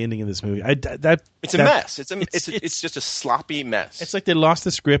don't like the ending of this movie. It's a mess. It's just a sloppy mess. It's like they lost the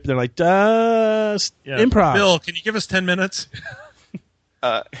script. They're like, improv. Bill, can you give us 10 minutes?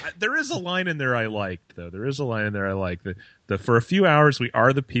 There is a line in there I liked, though. There is a line in there I like. The for a few hours, we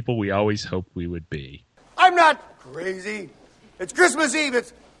are the people we always hoped we would be. I'm not crazy. It's Christmas Eve.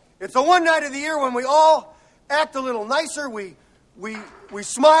 It's the one night of the year when we all act a little nicer. We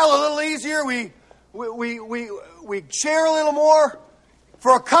smile a little easier. We share a little more.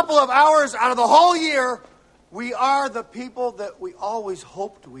 For a couple of hours out of the whole year, we are the people that we always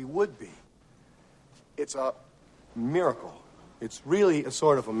hoped we would be. It's a miracle. It's really a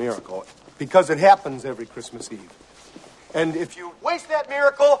sort of a miracle because it happens every Christmas Eve. And if you waste that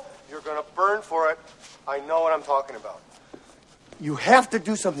miracle, you're going to burn for it. I know what I'm talking about. You have to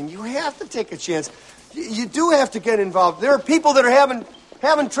do something. You have to take a chance. You do have to get involved. There are people that are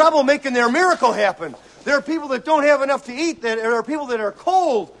having trouble making their miracle happen. There are people that don't have enough to eat. There are people that are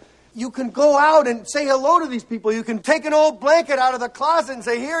cold. You can go out and say hello to these people. You can take an old blanket out of the closet and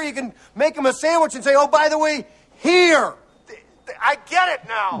say, here. You can make them a sandwich and say, oh, by the way, here. I get it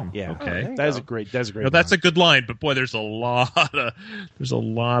now. Yeah. Okay. That's a great. That's a great. No, that's a good line, but boy, there's a lot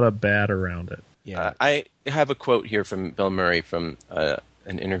of bad around it. Yeah. I have a quote here from Bill Murray from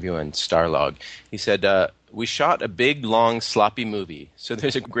an interview on Starlog. He said, "We shot a big, long, sloppy movie, so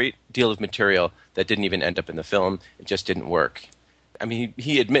there's a great deal of material that didn't even end up in the film. It just didn't work." I mean,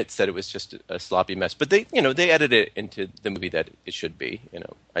 he admits that it was just a sloppy mess, but they edited it into the movie that it should be.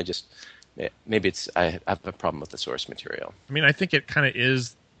 Maybe I have a problem with the source material. I mean, I think it kind of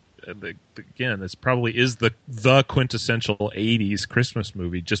is. Again, this probably is the quintessential '80s Christmas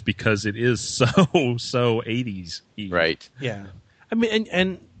movie, just because it is so '80s. Right. Yeah. I mean,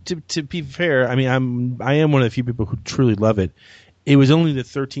 and to be fair, I mean, I am one of the few people who truly love it. It was only the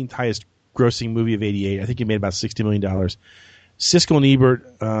 13th highest grossing movie of '88. I think it made about $60 million. Siskel and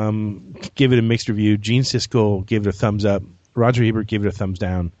Ebert gave it a mixed review. Gene Siskel gave it a thumbs up. Roger Ebert gave it a thumbs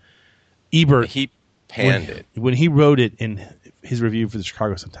down. Ebert, he panned it. When he wrote it in his review for the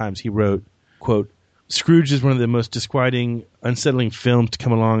Chicago Sun-Times, he wrote, quote, "Scrooged is one of the most disquieting, unsettling films to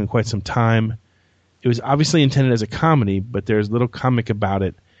come along in quite some time. It was obviously intended as a comedy, but there's little comic about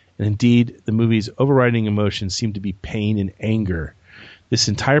it, and indeed, the movie's overriding emotions seem to be pain and anger. This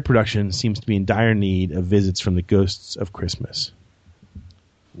entire production seems to be in dire need of visits from the ghosts of Christmas."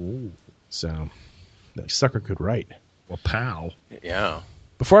 Ooh. So, that sucker could write. Well, pow. Yeah.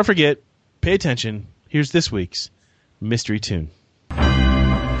 Before I forget, pay attention. Here's this week's mystery tune.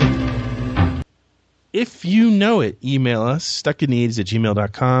 If you know it, email us,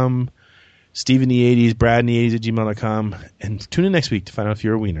 stuckinthe80s@gmail.com, Steve in the 80s, Brad in the 80s @gmail.com, and tune in next week to find out if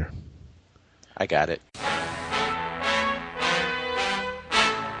you're a wiener. I got it.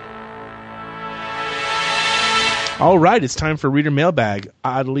 All right, it's time for Reader Mailbag,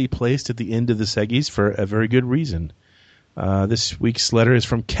 oddly placed at the end of the Seggies for a very good reason. This week's letter is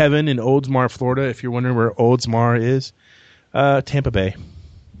from Kevin in Oldsmar, Florida. If you're wondering where Oldsmar is, Tampa Bay.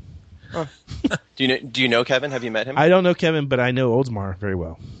 Oh. Do you know Kevin? Have you met him? I don't know Kevin, but I know Oldsmar very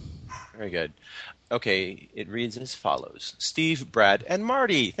well. Very good. Okay, it reads as follows. Steve, Brad, and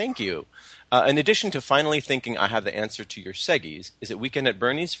Marty, thank you. In addition to finally thinking I have the answer to your Seggies, is it Weekend at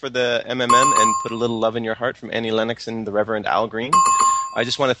Bernie's for the MMM and Put a Little Love in Your Heart from Annie Lennox and the Reverend Al Green? I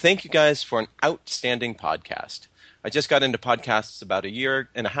just want to thank you guys for an outstanding podcast. I just got into podcasts about 1.5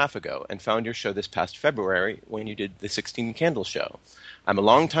 years ago and found your show this past February when you did the 16 Candles show. I'm a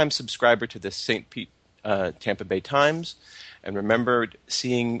longtime subscriber to the St. Pete Tampa Bay Times and remembered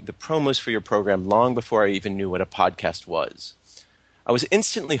seeing the promos for your program long before I even knew what a podcast was. I was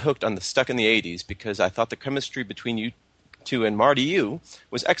instantly hooked on the Stuck in the 80s because I thought the chemistry between you two and Marty you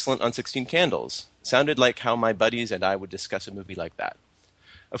was excellent on 16 Candles. Sounded like how my buddies and I would discuss a movie like that.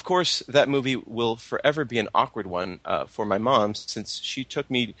 Of course, that movie will forever be an awkward one for my mom since she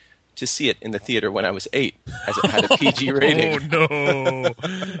took me to see it in the theater when I was 8, as it had a PG rating. Oh,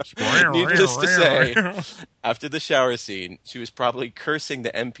 no. Needless to say, after the shower scene, she was probably cursing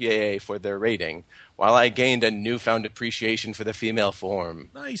the MPAA for their rating, while I gained a newfound appreciation for the female form.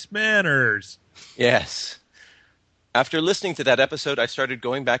 Nice manners. Yes. After listening to that episode, I started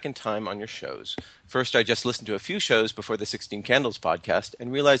going back in time on your shows. First, I just listened to a few shows before the 16 Candles podcast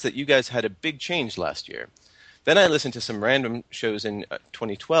and realized that you guys had a big change last year. Then I listened to some random shows in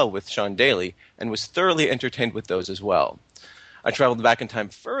 2012 with Sean Daly and was thoroughly entertained with those as well. I traveled back in time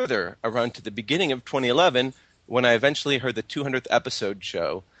further, around to the beginning of 2011, when I eventually heard the 200th episode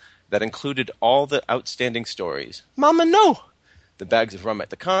show that included all the outstanding stories. Mama, no! The bags of rum at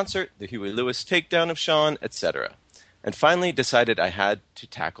the concert, the Huey Lewis takedown of Sean, etc. And finally decided I had to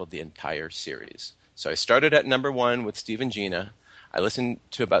tackle the entire series. So I started at number 1 with Steve and Gina. I listened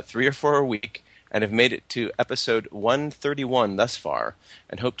to about 3 or 4 a week, and have made it to episode 131 thus far,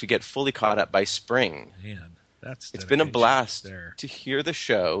 and hope to get fully caught up by spring. Man, it's been a blast to hear the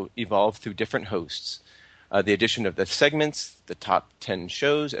show evolve through different hosts, the addition of the segments, the top 10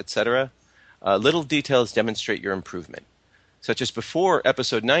 shows, etc. Little details demonstrate your improvement, such as before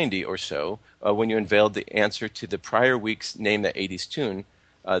episode 90 or so, when you unveiled the answer to the prior week's Name That 80s Tune.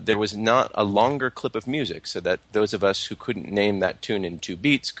 There was not a longer clip of music, so that those of us who couldn't name that tune in 2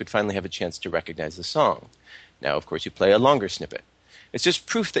 beats could finally have a chance to recognize the song. Now, of course, you play a longer snippet. It's just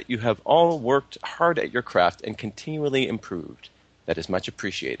proof that you have all worked hard at your craft and continually improved. That is much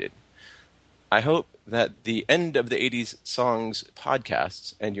appreciated. I hope that the end of the 80s Songs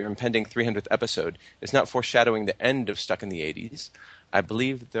podcasts and your impending 300th episode is not foreshadowing the end of Stuck in the 80s. I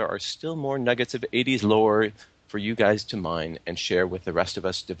believe there are still more nuggets of 80s lore for you guys to mine and share with the rest of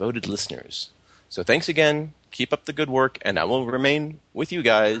us devoted listeners. So thanks again, keep up the good work, and I will remain with you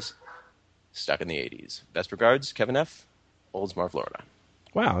guys stuck in the 80s. Best regards, Kevin F., Oldsmar, Florida.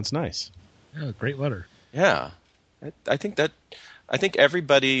 Wow, that's nice. Yeah, great letter. Yeah. I think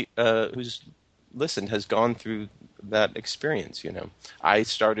everybody who's listened has gone through that experience, you know. I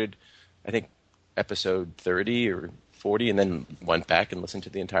started, I think, episode 30 or 40 and then went back and listened to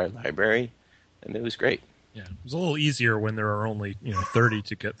the entire library, and it was great. Yeah, it was a little easier when there are only 30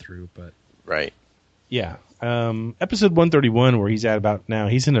 to get through, but right. Yeah, episode 131 where he's at about now,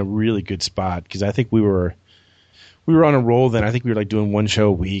 he's in a really good spot because I think we were on a roll then. I think we were like doing one show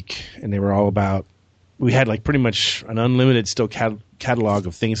a week, and they were all about. We had like pretty much an unlimited still catalog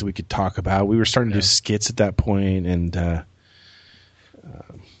of things that we could talk about. We were starting to do skits at that point, and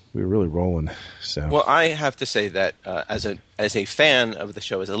we were really rolling. So, well, I have to say that as a fan of the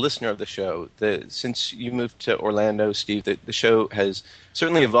show, as a listener of the show, since you moved to Orlando, Steve, the show has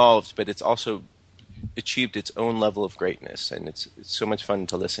certainly evolved, but it's also achieved its own level of greatness, and it's so much fun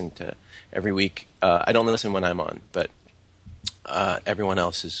to listen to every week. I don't listen when I'm on, but everyone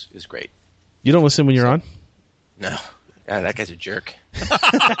else is great. You don't listen when you're on? No. God, that guy's a jerk.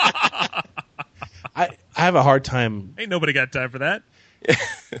 I have a hard time. Ain't nobody got time for that.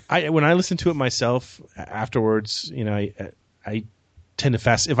 When I listen to it myself afterwards, I tend to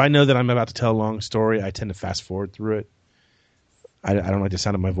fast. If I know that I'm about to tell a long story, I tend to fast forward through it. I don't like the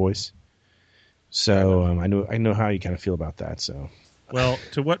sound of my voice. So I know how you kind of feel about that. So, well,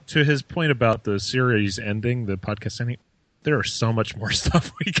 to his point about the series ending, the podcast ending, there are so much more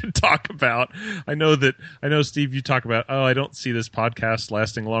stuff we can talk about. I know, Steve, you talk about, I don't see this podcast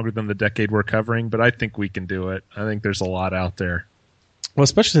lasting longer than the decade we're covering, but I think we can do it. I think there's a lot out there. Well,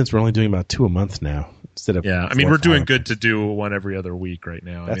 especially since we're only doing about 2 a month now instead of. Yeah, I mean, we're doing good to do one every other week right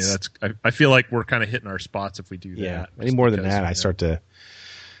now. I feel like we're kind of hitting our spots if we do that. Yeah, any more than that, I start to,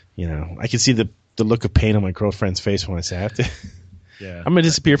 I can see the look of pain on my girlfriend's face when I say I have to. Yeah, I'm going to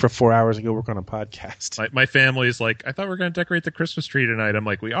disappear for 4 hours and go work on a podcast. My family is like, I thought we were going to decorate the Christmas tree tonight. I'm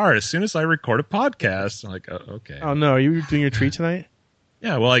like, we are as soon as I record a podcast. I'm like, oh, okay. Oh, no. Are you doing your tree tonight?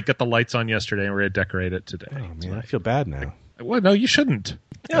 Yeah, well, I got the lights on yesterday and we're going to decorate it today. Oh, man, I feel bad now. Well, no, you shouldn't.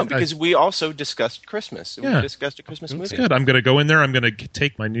 Yeah, because we also discussed Christmas. Yeah. We discussed a Christmas movie. That's good. I'm going to go in there. I'm going to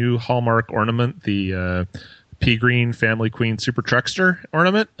take my new Hallmark ornament, the Pea Green Family Queen Super Truckster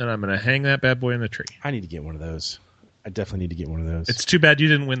ornament, and I'm going to hang that bad boy in the tree. I need to get one of those. I definitely need to get one of those. It's too bad you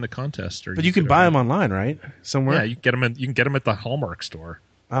didn't win the contest. But you can buy them online, right? Somewhere. Yeah, you can get them at the Hallmark store.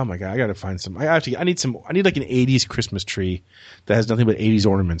 Oh my god, I got to find some. I need like an 80s Christmas tree that has nothing but 80s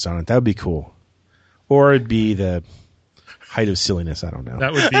ornaments on it. That would be cool. Or it'd be the height of silliness. I don't know.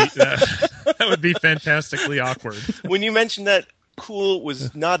 That would be that would be fantastically awkward. When you mentioned that, cool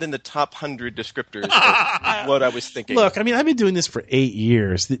was not in the top 100 descriptors of what I was thinking. Look, I mean, I've been doing this for 8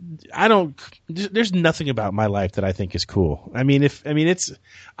 years. There's nothing about my life that I think is cool.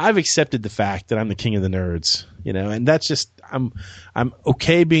 I've accepted the fact that I'm the king of the nerds, and that's just, I'm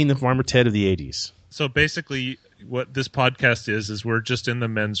okay being the Farmer Ted of the 80s. So basically what this podcast is we're just in the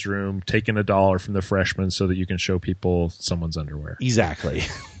men's room taking $1 from the freshmen so that you can show people someone's underwear. Exactly.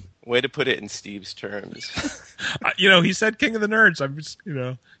 Way to put it in Steve's terms. He said king of the nerds. I'm just,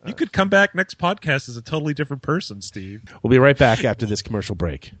 you could come back next podcast as a totally different person, Steve. We'll be right back after this commercial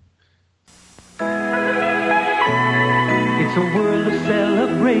break. It's a world of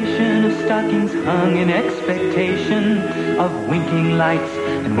celebration, of stockings hung in expectation, of winking lights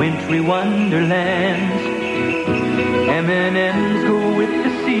and wintry wonderlands. M&M's go with the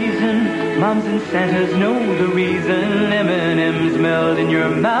season, moms and Santas know the reason. M&M's melt in your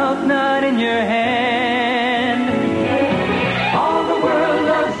mouth, not in your hand. All the world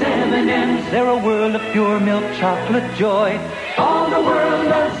loves M&M's, they're a world of pure milk chocolate joy. All the world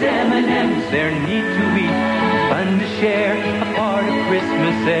loves M&M's, they're neat to eat, fun to share, a part of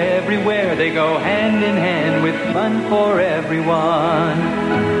Christmas everywhere. They go hand in hand with fun for everyone.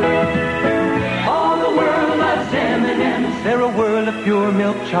 All the world loves M&M's, they're a world of pure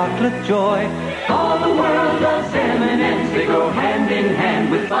milk chocolate joy. All the world loves M&M's, they go hand in hand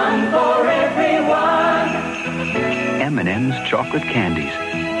with fun for everyone. M&M's chocolate candies.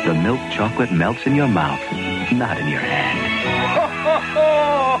 The milk chocolate melts in your mouth, not in your hand.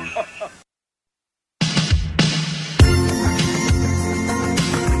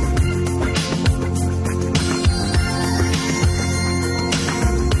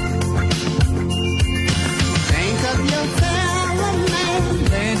 Think of your fellow man,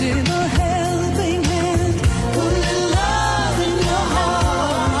 land in a hell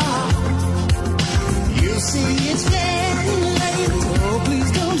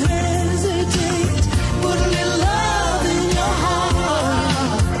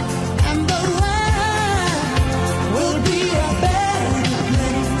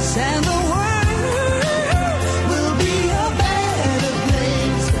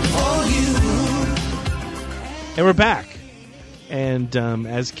And we're back. And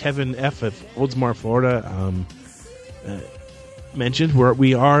as Kevin F. of Oldsmar, Florida mentioned,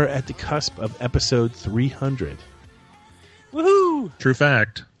 we are at the cusp of episode 300. Woohoo! True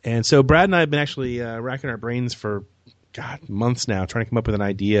fact. And so Brad and I have been actually racking our brains for, months now, trying to come up with an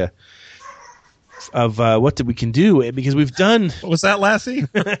idea of what we can do, because we've done... What was that, Lassie?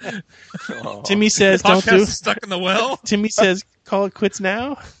 Timmy says, "Don't do... stuck in the well?" Timmy says, call it quits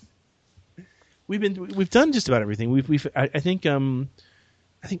now. We've done just about everything. I think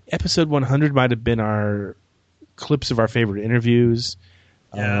episode 100 might have been our clips of our favorite interviews.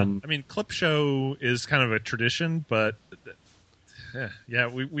 Yeah, I mean, clip show is kind of a tradition, but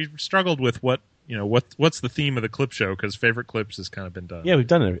we struggled with what's the theme of the clip show, because favorite clips has kind of been done. Yeah, we've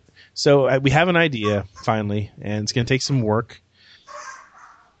done it. So we have an idea finally, and it's going to take some work.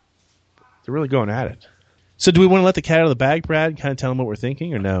 They're really going at it. So do we want to let the cat out of the bag, Brad? Kind of tell them what we're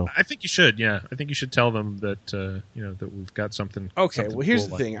thinking, or no? I think you should. Yeah, I think you should tell them that that we've got something. Okay. Something well, here's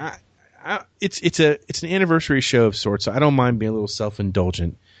cool the thing. It's an anniversary show of sorts, so I don't mind being a little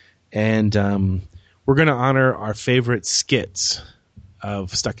self-indulgent, and we're going to honor our favorite skits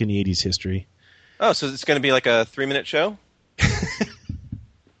of Stuck in the 80s history. Oh, so it's going to be like a 3-minute show?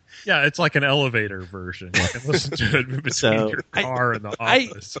 Yeah, it's like an elevator version. You can listen to it between your car and the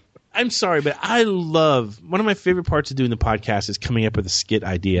office. I'm sorry, but I love, one of my favorite parts of doing the podcast is coming up with a skit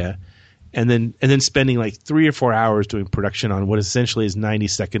idea and then spending like 3 or 4 hours doing production on what essentially is 90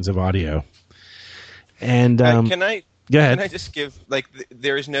 seconds of audio. And can I go ahead. Can I just give,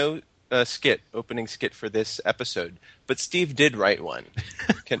 there is no opening skit for this episode, but Steve did write one.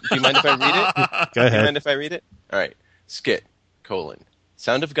 Do you mind if I read it? Go ahead. Do you mind if I read it? All right. Skit,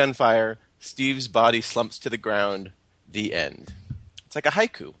 sound of gunfire, Steve's body slumps to the ground, the end. It's like a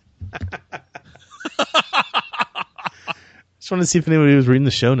haiku. Just wanted to see if anybody was reading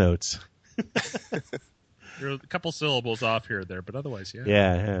the show notes. You're a couple syllables off here or there, but otherwise, yeah.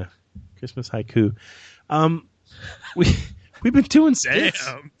 Yeah. Christmas haiku. We've been doing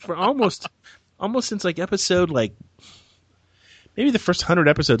skits for almost since episode maybe the first 100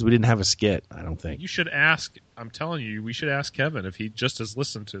 episodes we didn't have a skit. I don't think. You should ask. I'm telling you, we should ask Kevin if he just has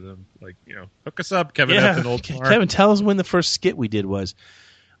listened to them. Hook us up, Kevin. Yeah, F. Oldsmar. Kevin, tell us when the first skit we did was.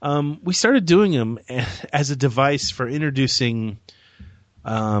 We started doing them as a device for introducing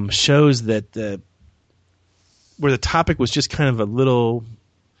shows that where the topic was just kind of a little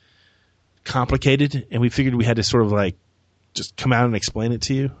complicated, and we figured we had to sort of just come out and explain it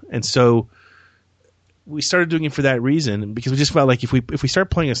to you. And so we started doing it for that reason, because we just felt like if we start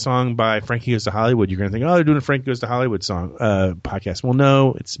playing a song by Frankie Goes to Hollywood, you're going to think, oh, they're doing a Frankie Goes to Hollywood song podcast. Well,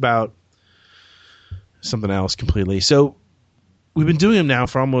 no, it's about something else completely. So we've been doing them now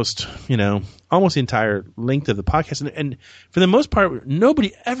for almost the entire length of the podcast. And for the most part,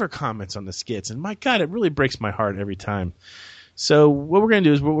 nobody ever comments on the skits. And my God, it really breaks my heart every time. So what we're going to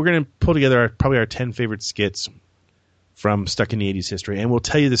do is we're going to pull together probably our 10 favorite skits from Stuck in the 80s history. And we'll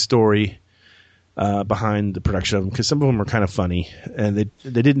tell you the story behind the production of them, because some of them are kind of funny. And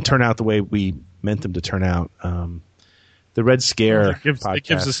they didn't turn out the way we meant them to turn out. The Red Scare podcast. It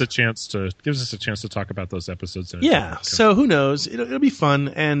gives us a chance to talk about those episodes. Yeah. So who knows? It'll be fun.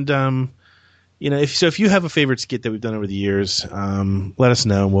 And if you have a favorite skit that we've done over the years, let us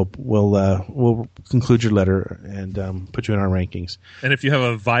know. We'll conclude your letter and put you in our rankings. And if you have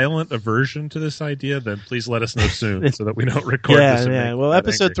a violent aversion to this idea, then please let us know soon so that we don't record this. Yeah. Well,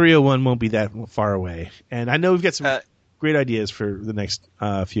 episode 301 won't be that far away, and I know we've got some great ideas for the next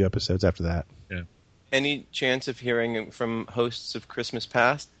few episodes after that. Yeah. Any chance of hearing from hosts of Christmas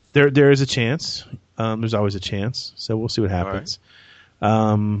Past? There is a chance. There's always a chance. So we'll see what happens.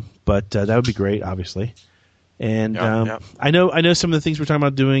 But that would be great, obviously. And I know some of the things we're talking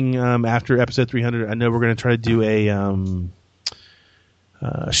about doing after episode 300. I know we're going to try to do a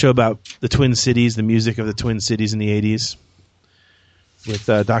show about the Twin Cities, the music of the Twin Cities in the 80s, with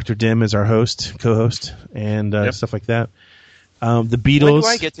Dr. Dim as our co-host, and stuff like that. The Beatles,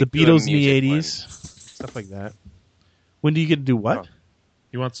 in the 80s, stuff like that. When do you get to do what?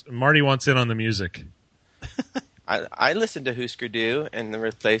 Marty wants in on the music. I listened to Husker Du and the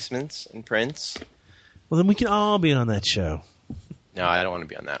Replacements and Prince. Well, then we can all be on that show. No, I don't want to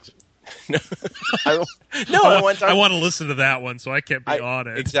be on that. I want to listen to that one, so I can't be on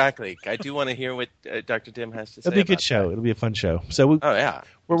it. Exactly. I do want to hear what Dr. Dim has to say. It'll be a good show. It'll be a fun show. So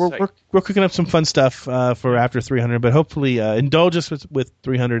we're cooking up some fun stuff for after 300, but hopefully indulge us with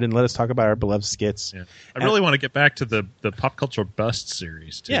 300 and let us talk about our beloved skits. Yeah. I really want to get back to the Pop Culture Bust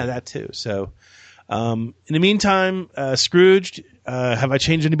series, too. Yeah, that too. So in the meantime, Scrooged, have I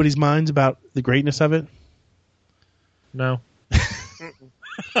changed anybody's minds about the greatness of it? No.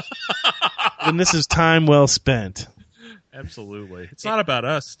 then this is time well spent. Absolutely. It's not about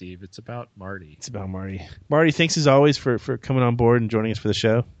us, Steve. It's about Marty. It's about Marty. Marty, thanks as always for coming on board and joining us for the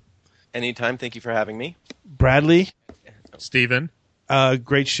show. Anytime. Thank you for having me. Bradley. Steven.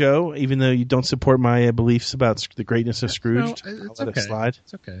 Great show, even though you don't support my beliefs about the greatness of Scrooged. No, it's I'll let okay. it slide.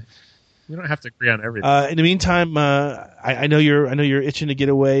 It's okay. We don't have to agree on everything. In the meantime, I know you're itching to get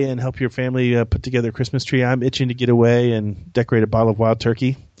away and help your family put together a Christmas tree. I'm itching to get away and decorate a bottle of wild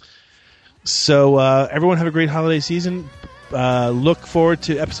turkey. So everyone have a great holiday season. Look forward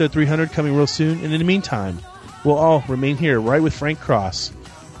to episode 300 coming real soon. And in the meantime, we'll all remain here right with Frank Cross,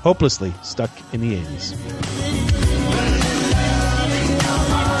 hopelessly stuck in the 80s.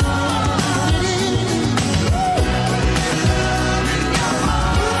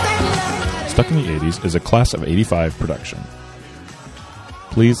 Stuck in the 80s is a Class of 85 production.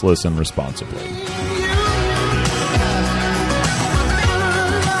 Please listen responsibly.